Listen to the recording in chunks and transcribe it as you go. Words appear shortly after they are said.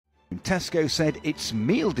and Tesco said its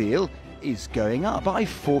meal deal is going up by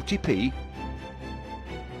 40p.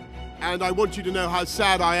 And I want you to know how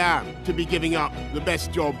sad I am to be giving up the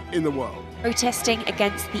best job in the world. Protesting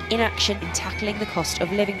against the inaction in tackling the cost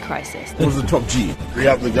of living crisis. What was the top G? We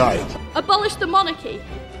have the guide. Abolish the monarchy.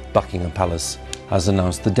 Buckingham Palace has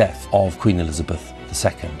announced the death of Queen Elizabeth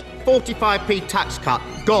II. 45p tax cut,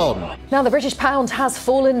 gone. Now the British pound has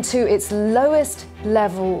fallen to its lowest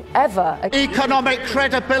level ever. Economic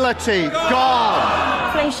credibility, gone.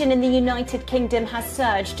 Inflation in the United Kingdom has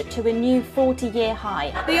surged to a new 40-year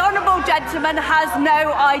high. The honourable gentleman has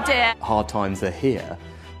no idea. Hard times are here.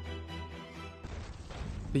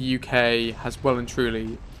 The UK has well and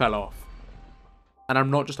truly fell off. And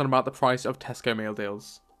I'm not just on about the price of Tesco meal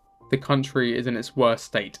deals. The country is in its worst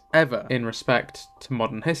state ever in respect to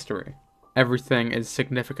modern history. Everything is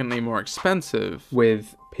significantly more expensive,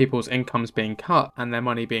 with people's incomes being cut and their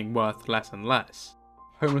money being worth less and less.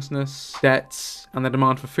 Homelessness, debts, and the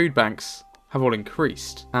demand for food banks have all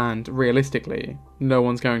increased, and realistically, no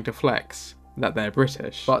one's going to flex that they're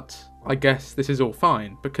British. But I guess this is all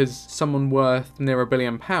fine, because someone worth near £1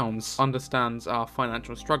 billion understands our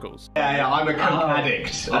financial struggles. Yeah, I'm a coke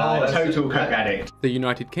addict. Total coke addict. The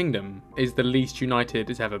United Kingdom is the least united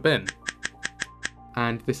it's ever been.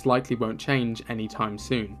 And this likely won't change anytime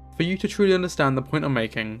soon. For you to truly understand the point I'm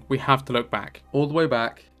making, we have to look back, all the way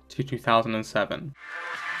back to 2007.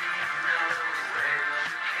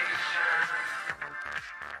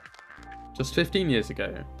 Just 15 years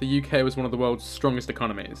ago, the UK was one of the world's strongest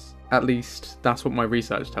economies. At least, that's what my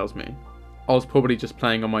research tells me. I was probably just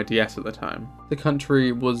playing on my DS at the time. The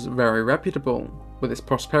country was very reputable, with its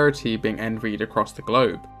prosperity being envied across the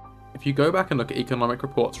globe. If you go back and look at economic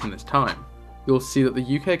reports from this time, you'll see that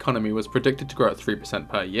the UK economy was predicted to grow at 3%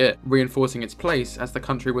 per year, reinforcing its place as the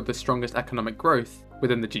country with the strongest economic growth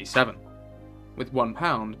within the G7, with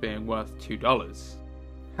 £1 being worth $2.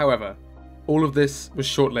 However, all of this was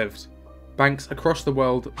short-lived. Banks across the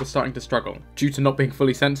world were starting to struggle due to not being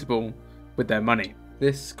fully sensible with their money.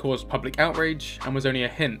 This caused public outrage and was only a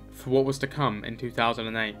hint for what was to come in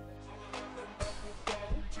 2008.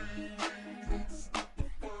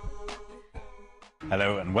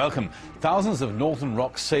 Hello and welcome. Thousands of Northern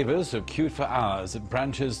Rock savers have queued for hours at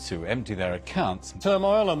branches to empty their accounts.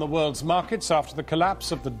 Turmoil on the world's markets after the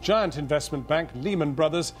collapse of the giant investment bank Lehman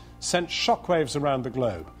Brothers sent shockwaves around the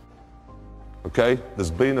globe. OK,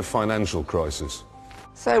 there's been a financial crisis.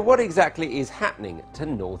 So what exactly is happening to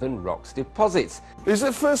Northern Rock's deposits? Is it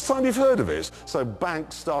the first time you've heard of it? So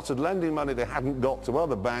banks started lending money they hadn't got to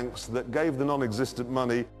other banks that gave the non-existent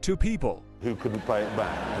money to people who couldn't pay it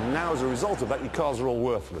back. And now as a result of that, your cars are all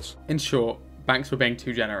worthless. In short, banks were being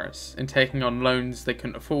too generous in taking on loans they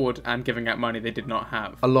couldn't afford and giving out money they did not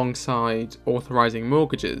have, alongside authorising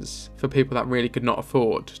mortgages for people that really could not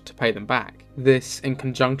afford to pay them back. This, in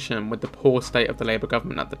conjunction with the poor state of the Labour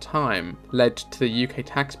government at the time, led to the UK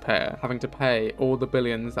taxpayer having to pay all the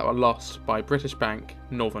billions that were lost by British bank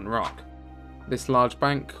Northern Rock. This large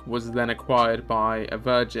bank was then acquired by a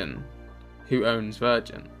Virgin, who owns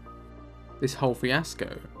Virgin. This whole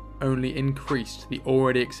fiasco only increased the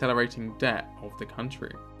already accelerating debt of the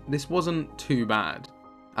country. This wasn't too bad,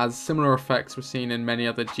 as similar effects were seen in many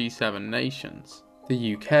other G7 nations.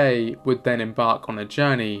 The UK would then embark on a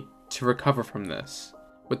journey to recover from this,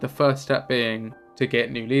 with the first step being to get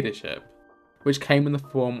new leadership, which came in the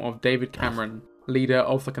form of David Cameron, leader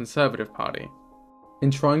of the Conservative Party. In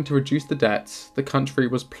trying to reduce the debts, the country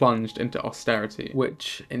was plunged into austerity,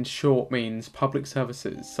 which in short means public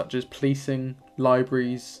services such as policing,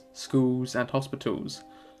 libraries, schools and hospitals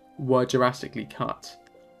were drastically cut,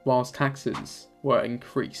 whilst taxes were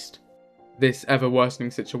increased. This ever-worsening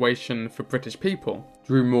situation for British people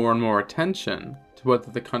drew more and more attention to whether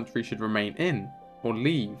the country should remain in or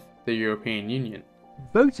leave the European Union.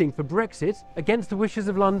 Voting for Brexit against the wishes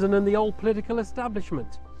of London and the old political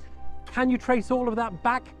establishment. Can you trace all of that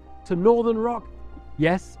back to Northern Rock?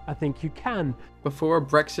 Yes, I think you can. Before a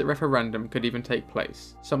Brexit referendum could even take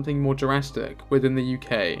place, something more drastic within the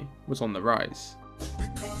UK was on the rise.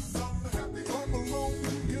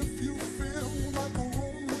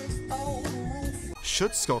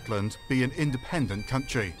 Should Scotland be an independent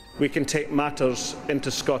country? We can take matters into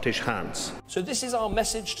Scottish hands. So this is our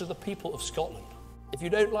message to the people of Scotland. If you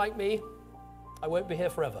don't like me, I won't be here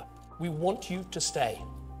forever. We want you to stay.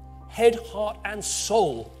 Head, heart and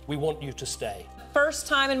soul, we want you to stay. First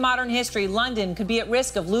time in modern history, London could be at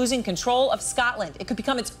risk of losing control of Scotland. It could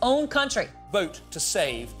become its own country. Vote to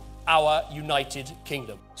save our United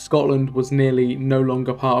Kingdom. Scotland was nearly no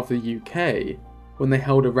longer part of the UK when they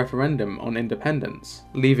held a referendum on independence,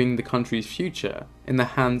 leaving the country's future in the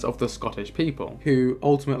hands of the Scottish people, who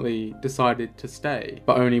ultimately decided to stay,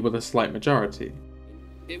 but only with a slight majority.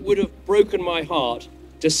 It would have broken my heart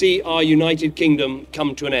to see our United Kingdom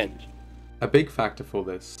come to an end. A big factor for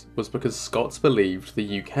this was because Scots believed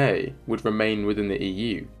the UK would remain within the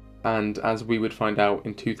EU, and as we would find out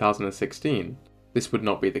in 2016, this would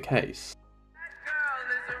not be the case.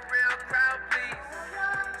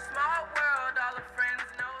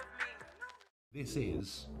 This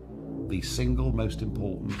is the single most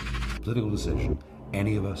important political decision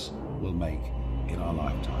any of us will make in our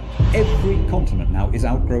lifetime. Every continent now is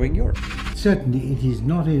outgrowing Europe. Certainly it is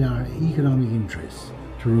not in our economic interests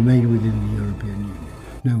to remain within the European Union.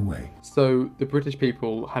 No way. So the British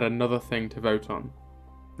people had another thing to vote on,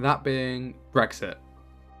 that being Brexit.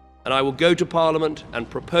 And I will go to Parliament and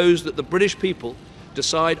propose that the British people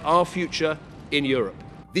decide our future in Europe.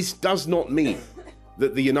 This does not mean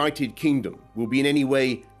that the United Kingdom will be in any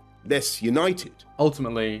way less united.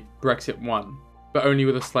 Ultimately, Brexit won, but only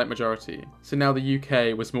with a slight majority. So now the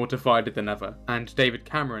UK was more divided than ever, and David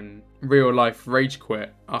Cameron real-life rage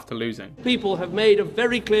quit after losing. People have made a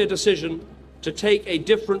very clear decision to take a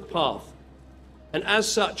different path. And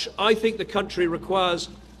as such, I think the country requires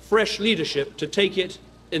fresh leadership to take it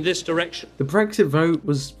in this direction. The Brexit vote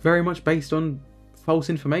was very much based on false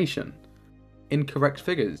information. Incorrect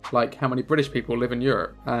figures, like how many British people live in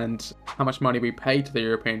Europe and how much money we pay to the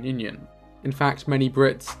European Union. In fact, many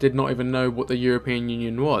Brits did not even know what the European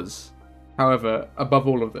Union was. However, above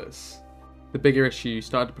all of this, the bigger issue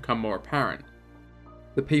started to become more apparent.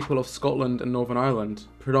 The people of Scotland and Northern Ireland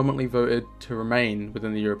predominantly voted to remain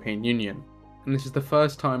within the European Union, and this is the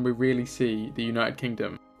first time we really see the United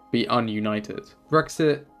Kingdom be ununited.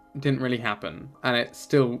 Brexit didn't really happen, and it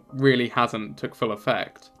still really hasn't took full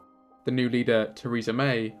effect. The new leader, Theresa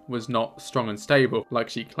May, was not strong and stable like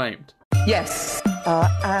she claimed. Yes,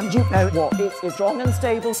 and you know what? It's strong and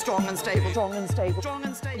stable, strong and stable, strong and stable, strong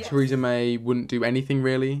and stable. Theresa May wouldn't do anything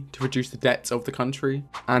really to reduce the debts of the country,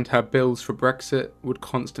 and her bills for Brexit would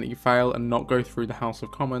constantly fail and not go through the House of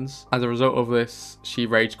Commons. As a result of this, she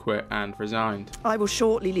rage quit and resigned. I will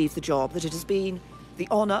shortly leave the job that it has been the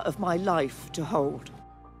honour of my life to hold.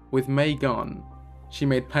 With May gone, she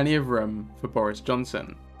made plenty of room for Boris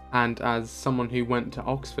Johnson. And as someone who went to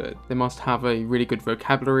Oxford, they must have a really good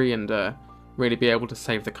vocabulary and really be able to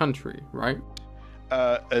save the country, right?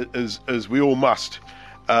 As we all must,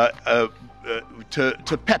 to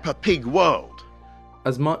Peppa Pig world.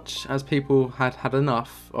 As much as people had had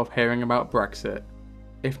enough of hearing about Brexit,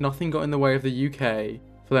 if nothing got in the way of the UK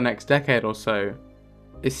for the next decade or so,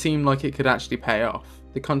 it seemed like it could actually pay off.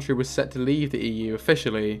 The country was set to leave the EU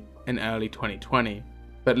officially in early 2020.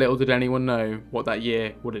 But little did anyone know what that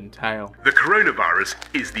year would entail. The coronavirus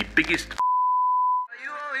is the biggest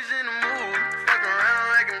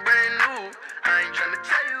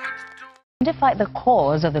Identify the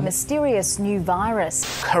cause of the mysterious new virus.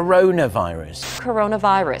 Coronavirus.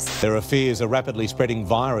 Coronavirus. There are fears a rapidly spreading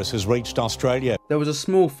virus has reached Australia. There was a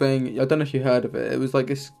small thing, I don't know if you heard of it, it was like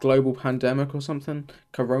this global pandemic or something.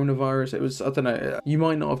 Coronavirus, it was, I don't know, you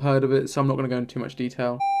might not have heard of it, so I'm not going to go into too much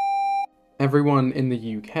detail. Everyone in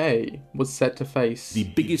the UK was set to face the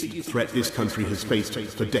biggest threat this country has faced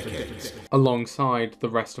for decades, alongside the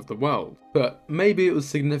rest of the world. But maybe it was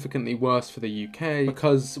significantly worse for the UK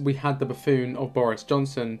because we had the buffoon of Boris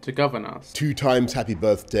Johnson to govern us. 2 times happy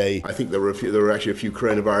birthday. I think there were actually a few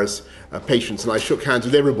coronavirus patients, and I shook hands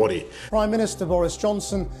with everybody. Prime Minister Boris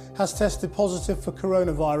Johnson has tested positive for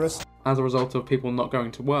coronavirus. As a result of people not going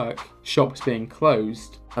to work, shops being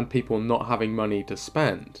closed, and people not having money to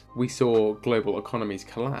spend, we saw global economies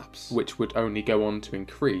collapse, which would only go on to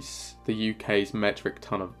increase the UK's metric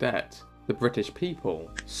ton of debt. The British people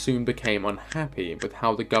soon became unhappy with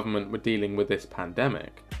how the government were dealing with this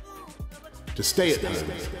pandemic. To stay at home,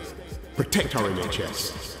 protect our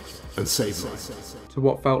NHS, and save lives. To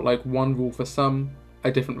what felt like one rule for some,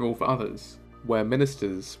 a different rule for others, where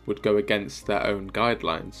ministers would go against their own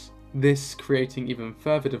guidelines. This creating even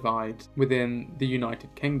further divide within the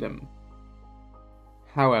United Kingdom.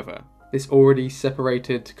 However, this already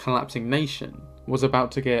separated, collapsing nation was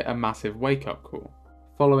about to get a massive wake-up call,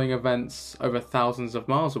 following events over thousands of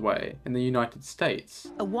miles away in the United States.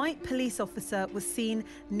 A white police officer was seen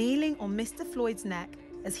kneeling on Mr. Floyd's neck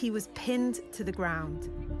as he was pinned to the ground.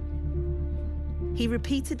 He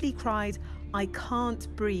repeatedly cried, "I can't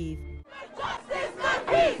breathe."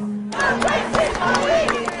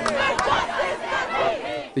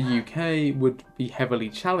 The UK would be heavily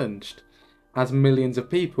challenged, as millions of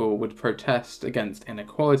people would protest against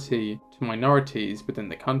inequality to minorities within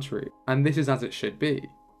the country, and this is as it should be.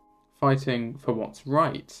 fighting for what's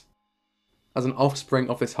right. As an offspring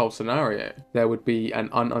of this whole scenario, there would be an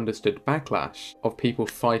ununderstood backlash of people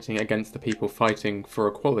fighting against the people fighting for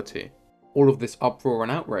equality. All of this uproar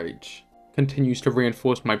and outrage continues to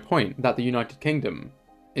reinforce my point that the United Kingdom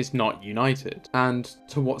is not united, and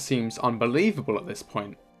to what seems unbelievable at this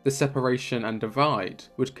point, the separation and divide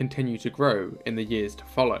would continue to grow in the years to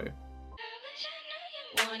follow.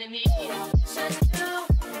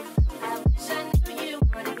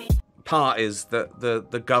 Parties that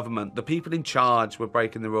the government, the people in charge were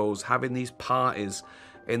breaking the rules, having these parties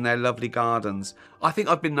in their lovely gardens. I think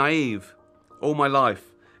I've been naive all my life.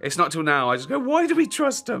 It's not till now I just go, why do we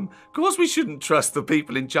trust them? Of course we shouldn't trust the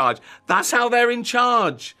people in charge. That's how they're in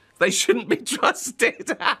charge. They shouldn't be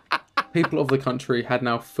trusted. People of the country had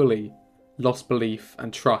now fully lost belief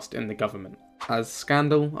and trust in the government, as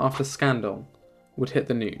scandal after scandal would hit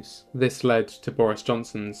the news. This led to Boris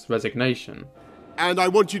Johnson's resignation. And I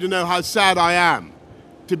want you to know how sad I am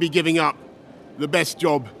to be giving up the best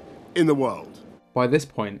job in the world. By this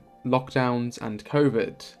point, lockdowns and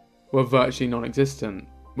COVID were virtually non-existent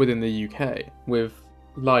within the UK, with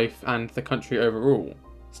life and the country overall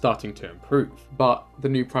starting to improve. But the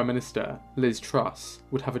new Prime Minister, Liz Truss,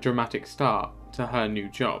 would have a dramatic start to her new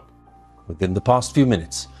job. Within the past few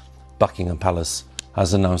minutes, Buckingham Palace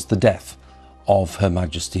has announced the death of Her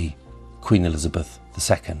Majesty Queen Elizabeth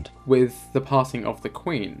II. With the passing of the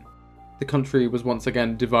Queen, the country was once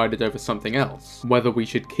again divided over something else, whether we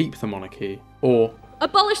should keep the monarchy or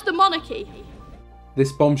abolish the monarchy.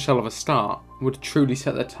 This bombshell of a start would truly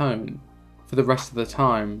set the tone for the rest of the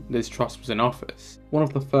time Liz Truss was in office. One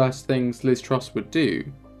of the first things Liz Truss would do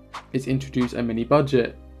is introduce a mini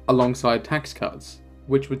budget alongside tax cuts,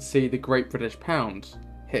 which would see the Great British Pound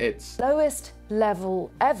hit its lowest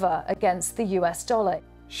level ever against the US dollar.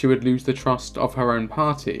 She would lose the trust of her own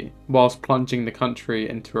party, whilst plunging the country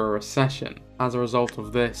into a recession. As a result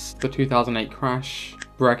of this, the 2008 crash,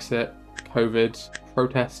 Brexit, COVID,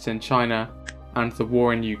 protests in China, and the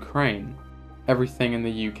war in Ukraine, everything in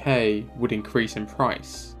the UK would increase in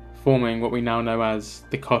price, forming what we now know as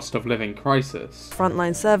the cost of living crisis.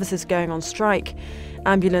 Frontline services going on strike.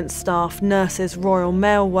 Ambulance staff, nurses, Royal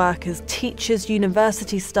Mail workers, teachers,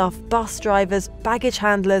 university staff, bus drivers, baggage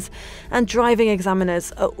handlers and driving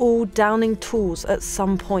examiners are all downing tools at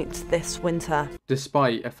some point this winter.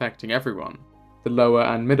 Despite affecting everyone, the lower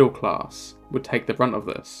and middle class would take the brunt of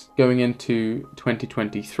this. Going into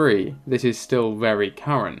 2023, this is still very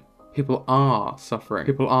current. People are suffering.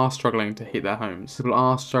 People are struggling to heat their homes. People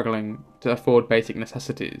are struggling to afford basic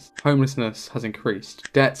necessities. Homelessness has increased.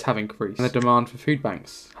 Debts have increased. And the demand for food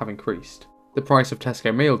banks have increased. The price of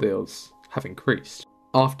Tesco meal deals have increased.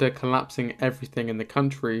 After collapsing everything in the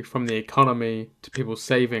country, from the economy to people's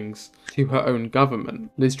savings to her own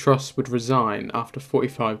government, Liz Truss would resign after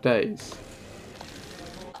 45 days.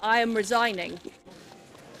 I am resigning.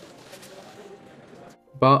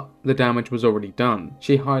 But the damage was already done.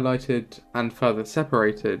 She highlighted and further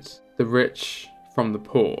separated the rich from the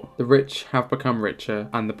poor. The rich have become richer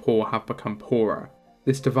and the poor have become poorer.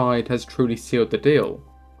 This divide has truly sealed the deal,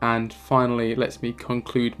 and finally lets me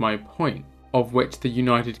conclude my point, of which the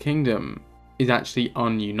United Kingdom is actually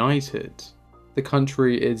ununited. The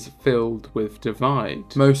country is filled with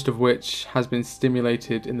divide, most of which has been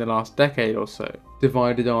stimulated in the last decade or so.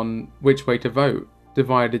 Divided on which way to vote,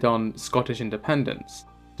 divided on Scottish independence,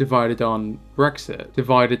 divided on Brexit,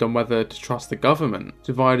 divided on whether to trust the government,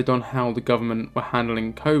 divided on how the government were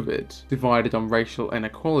handling COVID, divided on racial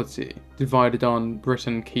inequality, divided on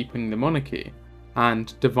Britain keeping the monarchy,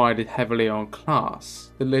 and divided heavily on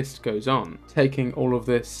class. The list goes on. Taking all of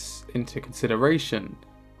this into consideration,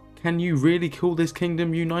 can you really call this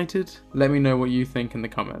kingdom united? Let me know what you think in the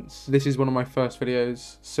comments. This is one of my first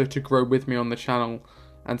videos, so to grow with me on the channel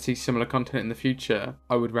and see similar content in the future,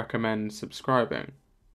 I would recommend subscribing.